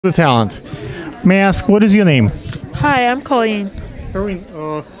the talent. May I ask, what is your name? Hi, I'm Colleen. Colleen,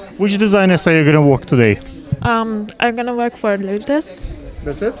 which designers are you going to work today? I'm gonna work for LOURDES.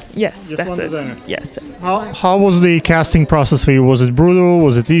 That's it? Yes, Just that's one it. designer? Yes. How was the casting process for you? Was it brutal?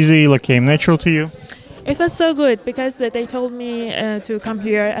 Was it easy? Like, came natural to you? It was so good because they told me to come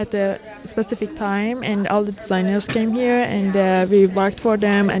here at a specific time, and all the designers came here, and we worked for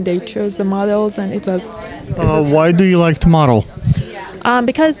them, and they chose the models, and it was. Why do you like to model?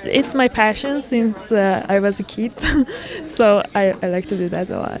 Because it's my passion since I was a kid, so I like to do that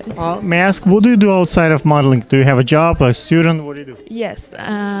a lot. May I ask, what do you do outside of modeling? Do you have a job, like a student? What do you do? Yes,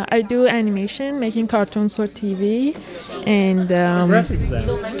 I do animation, making cartoons for TV, and Graphic design?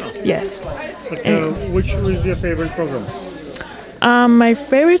 yes. Like, which is your favorite program? My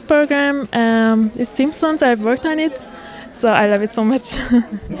favorite program is Simpsons. I've worked on it, so I love it so much.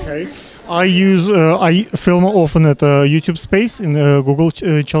 Okay. I film often at YouTube Space in Google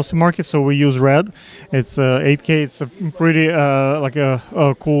Chelsea Market, so we use RAD. It's 8K. It's a pretty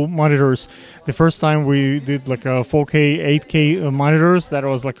cool monitors. The first time we did like a 4K, 8K monitors, that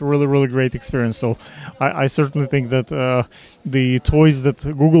was like a really great experience. So I certainly think that the toys that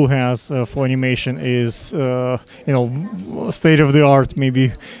Google has for animation is state of the art.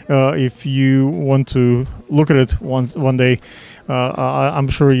 Maybe if you want to look at it one day. I'm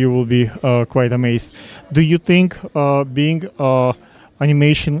sure you will be quite amazed. Do you think being an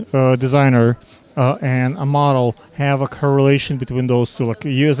animation designer and a model have a correlation between those two? Like,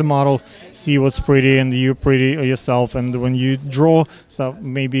 you as a model see what's pretty and you're pretty yourself, and when you draw stuff,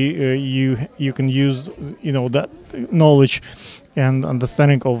 maybe you can use that knowledge and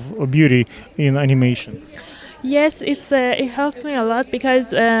understanding of beauty in animation. Yes, it helps me a lot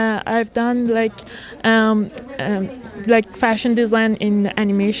because I've done like fashion design in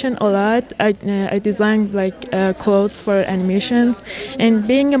animation a lot. I designed like clothes for animations, and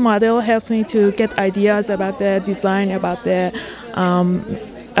being a model helps me to get ideas about the design, about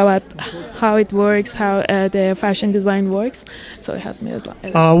how it works, how the fashion design works. So it helped me as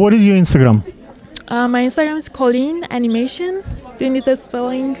well. What is your Instagram? My Instagram is Colleen Animation. Do you need the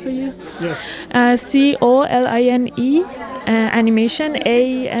spelling for you? Yes. COLINE Animation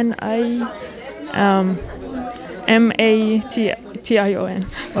ANIMATION.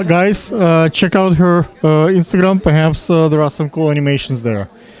 Guys, check out her Instagram. Perhaps there are some cool animations there.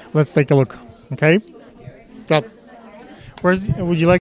 Let's take a look. Okay. Would you like?